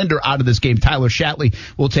 Brandon Linder out of this game. Tyler Shatley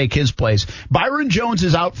will take his place. Byron Jones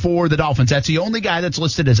is out for the Dolphins. That's the only guy that's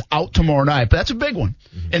listed as out tomorrow night, but that's a big one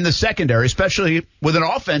in the secondary, especially with an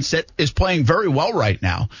offense that is playing very well right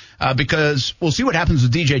now, because we'll see what happens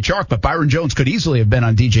with DJ Chark, but Byron Jones could easily have been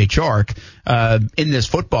on DJ Chark in this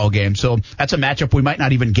football game. So that's a matchup we might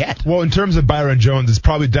not even get. Well, in terms of Byron Jones, it's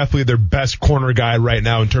probably definitely their best corner guy right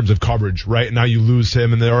now in terms of coverage. Right now you lose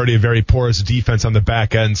him, and they're already a very porous defense on the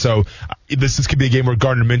back end. So this could be a game where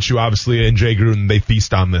Gardner Minshew, obviously, and Jay Gruden, they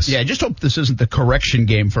feast on this. Yeah, I just hope this isn't the correction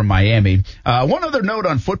game from Miami. One other note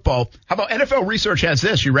on football. How about NFL Research has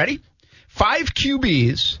this? You ready? 5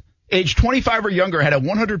 QBs age 25 or younger had a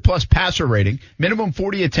 100-plus passer rating, minimum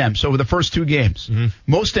 40 attempts over the first 2 games. Mm-hmm.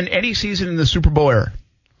 Most in any season in the Super Bowl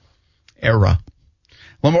era.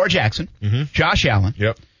 Lamar Jackson, Josh Allen,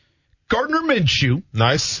 Gardner Minshew,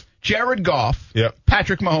 nice, Jared Goff,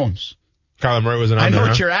 Patrick Mahomes. Kyler Murray wasn't on there. I know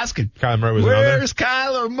what you're asking. Kyler Murray wasn't on there. Where's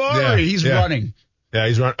Kyler Murray? He's running. Yeah,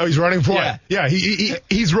 he's running. Oh, he's running for what? Yeah,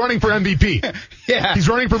 he's running for MVP. He's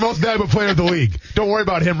running for most valuable player of the league. Don't worry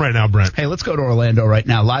about him right now, Brent. Hey, let's go to Orlando right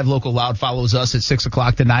now. Live Local Loud follows us at 6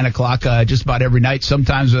 o'clock to 9 o'clock just about every night.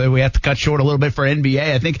 Sometimes we have to cut short a little bit for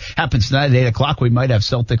NBA. I think happens tonight at 8 o'clock. We might have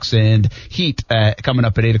Celtics and Heat coming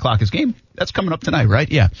up at 8 o'clock. This game, that's coming up tonight, right?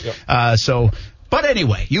 Yeah. Yep. But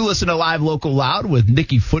anyway, you listen to Live Local Loud with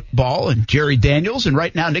Nicky Football and Jerry Daniels. And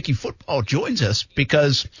right now, Nicky Football joins us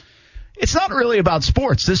because it's not really about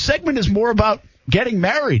sports. This segment is more about getting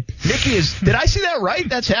married. Nicky did I see that right?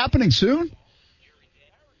 That's happening soon?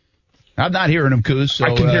 I'm not hearing him, Coos. So,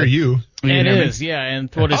 I can hear you. It is, yeah.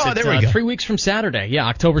 And what is it? There we go. 3 weeks from Saturday. Yeah,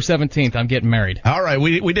 October 17th, I'm getting married. All right.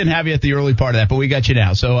 We didn't have you at the early part of that, but we got you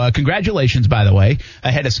now. So congratulations, by the way,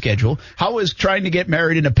 ahead of schedule. How is trying to get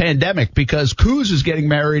married in a pandemic? Because Coos is getting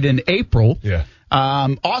married in April. Yeah.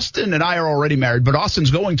 Austin and I are already married, but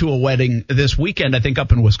Austin's going to a wedding this weekend, I think,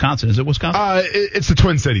 up in Wisconsin. Is it Wisconsin? It's the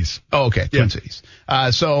Twin Cities. Oh, okay. Twin Cities.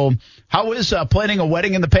 So how is planning a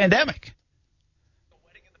wedding in the pandemic?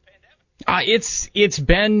 It's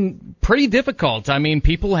been pretty difficult. I mean,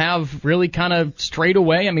 people have really kind of strayed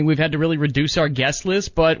away. I mean, we've had to really reduce our guest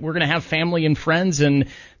list, but we're going to have family and friends, and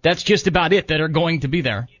that's just about it that are going to be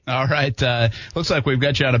there. All right. Looks like we've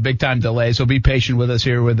got you on a big-time delay, so be patient with us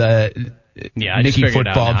here with Nicky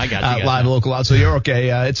Football, Live Local Loud. So you're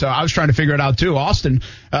okay. I was trying to figure it out too. Austin,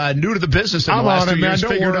 new to the business in the last 2 years,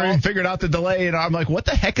 figured out the delay, and I'm like, what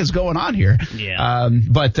the heck is going on here? Yeah.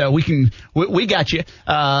 But we got you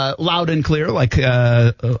loud and clear, like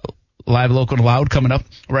Live Local Loud coming up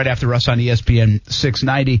right after us on ESPN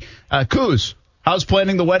 690. Coos, how's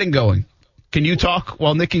planning the wedding going? Can you talk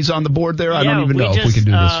while Nicky's on the board there? I don't even know if we can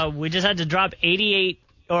do this. We just had to drop $88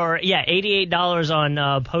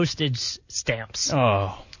 on postage stamps.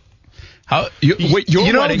 Oh. There's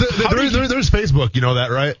Facebook, you know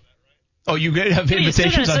that, right? Oh, you have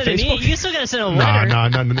invitations on Facebook? You still got to send a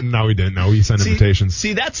letter. No, we didn't. No, we sent invitations.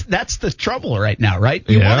 See, that's the trouble right now, right?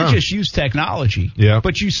 You want to just use technology,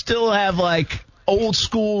 but you still have like old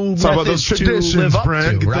school methods to live up to,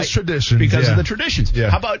 right? Those traditions. Because of the traditions. Yeah.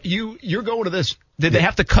 How about you're going to this. Did they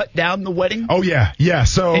have to cut down the wedding? Oh, yeah.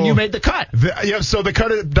 So, and you made the cut. So they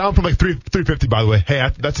cut it down from like $350, by the way. Hey,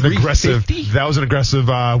 that's an aggressive. That was an aggressive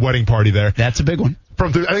wedding party there. That's a big one.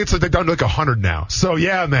 I think it's like down to like 100 now. So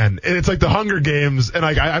yeah, man, and it's like the Hunger Games, and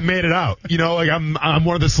like I made it out. You know, like I'm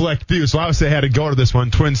one of the select few. So obviously I had to go to this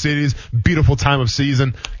one. Twin Cities, beautiful time of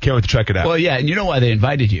season. Can't wait to check it out. Well, yeah, and you know why they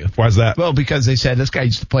invited you? Why's that? Well, because they said this guy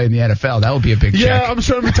used to play in the NFL. That would be a big check. Yeah, I'm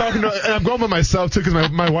sure I'll be talking to, and I'm going by myself too,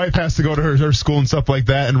 because my wife has to go to her school and stuff like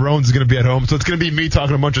that, and Roan's going to be at home, so it's going to be me talking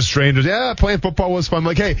to a bunch of strangers. Yeah, playing football was fun. I'm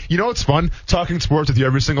like, hey, you know what's fun? Talking sports with you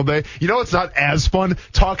every single day. You know what's not as fun?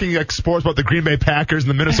 Talking like sports about the Green Bay Packers and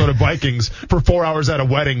the Minnesota Vikings for 4 hours at a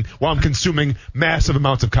wedding while I'm consuming massive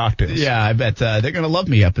amounts of cocktails. Yeah, I bet they're going to love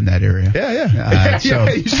me up in that area. Yeah.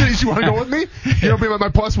 You want to go with me? You don't be my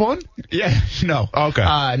plus one? Yeah, no. Okay.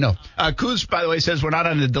 No. Kuz, by the way, says we're not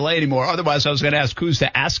on the delay anymore. Otherwise, I was going to ask Kuz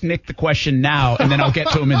to ask Nick the question now, and then I'll get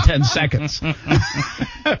to him in 10 seconds.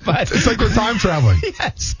 But it's like we're time traveling.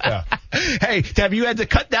 Yes. Yeah. Hey, have you had to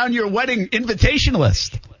cut down your wedding invitation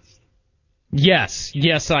list? Yes,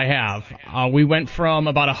 I have. We went from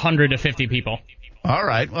about 100 to 50 people. All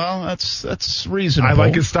right. Well, that's reasonable. I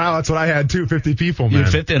like his style. That's what I had too. 50 people, man.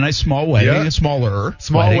 You fit in a nice small wedding, a smaller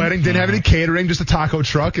wedding. Didn't have any catering, just a taco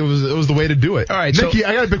truck. It was the way to do it. All right, Nikki,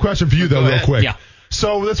 I got a big question for you though, real quick. Yeah.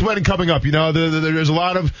 So this wedding coming up, you know, there's a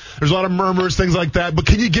lot of murmurs, things like that. But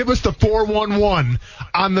can you give us the 411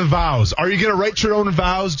 on the vows? Are you going to write your own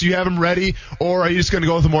vows? Do you have them ready, or are you just going to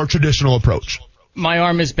go with a more traditional approach? My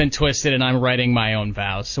arm has been twisted, and I'm writing my own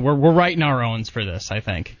vows. So we're writing our owns for this, I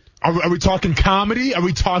think. Are we talking comedy? Are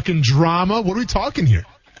we talking drama? What are we talking here?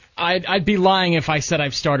 I'd be lying if I said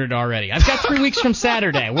I've started already. I've got 3 weeks from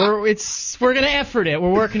Saturday. We're gonna effort it.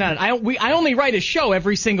 We're working on it. I only write a show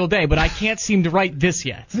every single day, but I can't seem to write this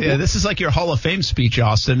yet. Yeah, this is like your Hall of Fame speech,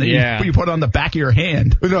 Austin. That yeah. you put on the back of your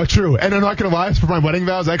hand. No, true. And I'm not gonna lie. For my wedding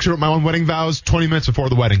vows, I actually wrote my own wedding vows 20 minutes before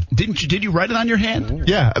the wedding. Did you write it on your hand?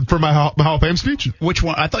 Yeah, for my Hall of Fame speech. Which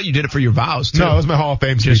one? I thought you did it for your vows too. No, it was my Hall of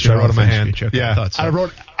Fame speech. I wrote on my hand. Okay, yeah, I thought so. I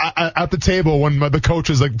wrote at the table when the coach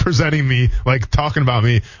was like presenting me, like talking about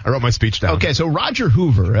me. I wrote my speech down. Okay, so Roger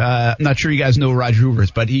Hoover, I'm not sure you guys know who Roger Hoover is,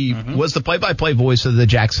 but he was the play-by-play voice of the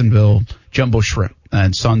Jacksonville Jumbo Shrimp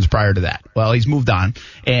and Sons prior to that. Well, he's moved on,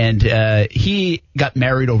 and he got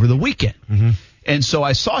married over the weekend. Mm-hmm. And so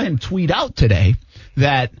I saw him tweet out today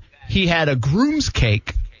that he had a groom's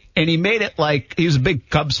cake, and he made it like he was a big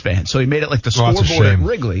Cubs fan, so he made it like the scoreboard at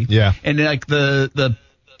Wrigley. Yeah. And like the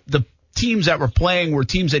teams that were playing were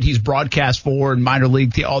teams that he's broadcast for and minor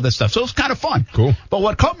league, all this stuff. So it was kind of fun. Cool. But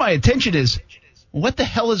what caught my attention is, what the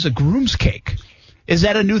hell is a groom's cake? Is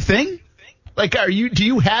that a new thing? Like, do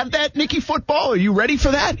you have that, Nicky Football? Are you ready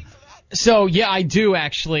for that? So, yeah, I do,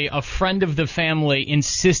 actually. A friend of the family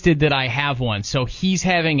insisted that I have one, so he's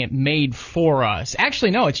having it made for us.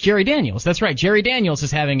 Actually, no, it's Jerry Daniels. That's right. Jerry Daniels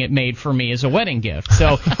is having it made for me as a wedding gift.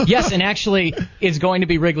 So, yes, and actually, it's going to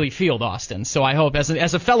be Wrigley Field, Austin. So I hope, as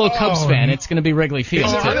a fellow Cubs fan, it's going to be Wrigley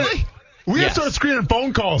Field. Really? We have to start screening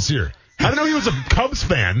phone calls here. I didn't know he was a Cubs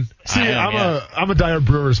fan. See, I'm a dire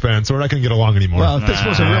Brewers fan, so we're not going to get along anymore. Well, if this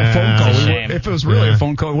was a real phone call, if it was really a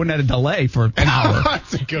phone call, we wouldn't have a delay for an hour.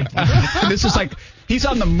 That's a good point. This is like he's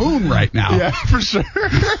on the moon right now. Yeah, for sure.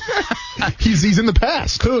 he's in the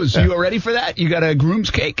past. Kuz, you ready for that? You got a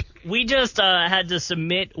groom's cake? We just had to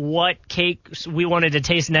submit what cakes we wanted to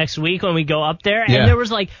taste next week when we go up there, Yeah. and there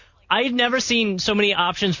was I had never seen so many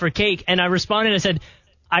options for cake, and I responded and said,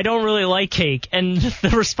 I don't really like cake. And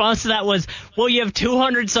the response to that was, well, you have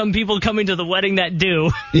 200-some people coming to the wedding that do.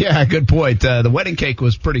 Yeah, good point. The wedding cake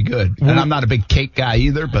was pretty good. And I'm not a big cake guy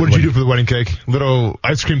either. But what did you do for the wedding cake? Little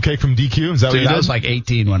ice cream cake from DQ? Is that what you did? I was like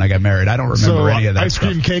 18 when I got married. I don't remember any of that ice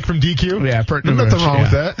cream cake from DQ? Yeah, There's nothing wrong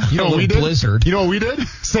with that. You know what we did? Blizzard. You know what we did?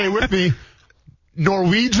 Say it with me.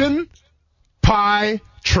 Norwegian pie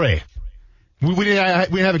tray. We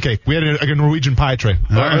didn't have a cake. We had a Norwegian pie tray.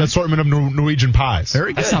 An assortment of Norwegian pies.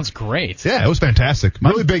 Very good. That sounds great. Yeah, it was fantastic.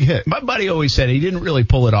 Really big hit. My buddy always said he didn't really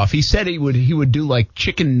pull it off. He said he would do like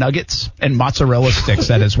chicken nuggets and mozzarella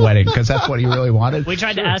sticks at his wedding because that's what he really wanted. We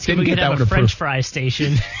tried to ask if we could have a French fry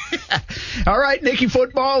station. All right, Nicky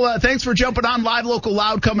Football, thanks for jumping on Live Local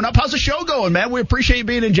Loud coming up. How's the show going, man? We appreciate you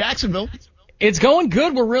being in Jacksonville. It's going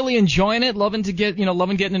good. We're really enjoying it. Loving getting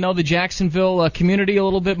to know the Jacksonville community a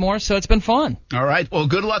little bit more. So it's been fun. All right. Well,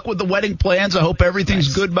 good luck with the wedding plans. I hope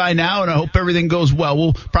everything's good by now, and I hope everything goes well.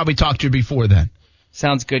 We'll probably talk to you before then.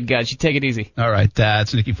 Sounds good, guys. You take it easy. All right.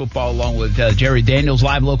 That's Nicky Football along with Jerry Daniels,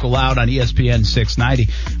 Live Local Loud on ESPN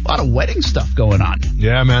 690. A lot of wedding stuff going on.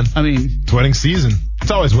 Yeah, man. I mean, it's wedding season.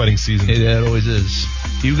 It's always wedding season. It always is.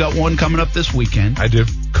 You got one coming up this weekend. I do.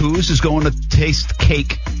 Kuz is going to taste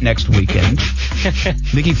cake next weekend.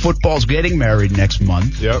 Nicky Football's getting married next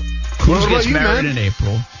month. Yep. Kuz gets married in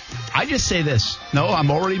April. I just say this. No, I'm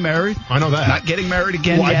already married. I know that. Not getting married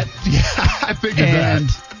again yet. Yeah, I figured and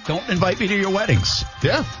that. don't invite me to your weddings.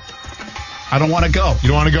 Yeah. I don't want to go. You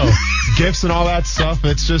don't want to go. Gifts and all that stuff.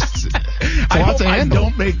 It's just I hope I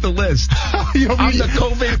don't make the list. I'm the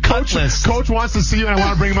COVID cut list. Coach wants to see you, and I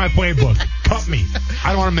want to bring my playbook. Cut me. I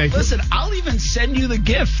don't want to make Listen, I'll even send you the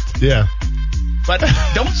gift. Yeah. But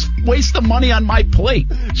don't waste the money on my plate.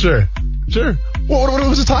 Sure. Well, what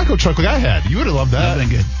was a taco truck like I had? You would have loved that. That would have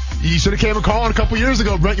been good. You should have came and calling a couple years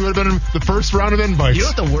ago, Brent. You would have been in the first round of invites. You know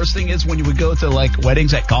what the worst thing is when you would go to like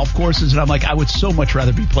weddings at golf courses, and I'm like, I would so much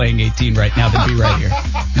rather be playing 18 right now than be right here.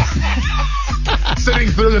 Sitting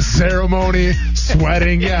through the ceremony,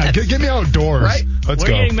 sweating. Yeah, get me outdoors. Right? Let's We're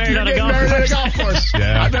go. getting married at a golf course.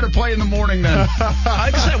 Yeah. I better play in the morning then.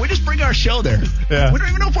 Like I said, we just bring our show there. Yeah. We don't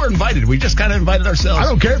even know if we're invited. We just kind of invited ourselves. I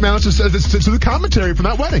don't care, man. Let's just to the commentary from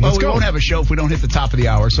that wedding. Well, Let's we go. won't have a show if we don't hit the top of the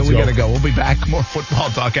hour, so we got to go. We'll be back. More football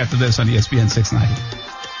talk after this on ESPN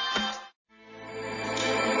 690.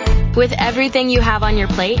 With everything you have on your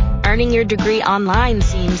plate, earning your degree online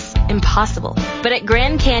seems impossible. But at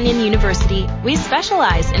Grand Canyon University, we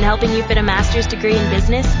specialize in helping you fit a master's degree in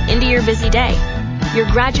business into your busy day. Your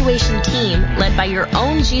graduation team, led by your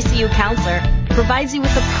own GCU counselor, provides you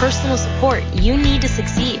with the personal support you need to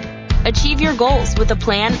succeed. Achieve your goals with a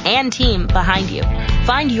plan and team behind you.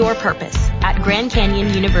 Find your purpose at Grand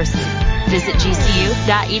Canyon University. Visit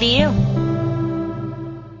gcu.edu.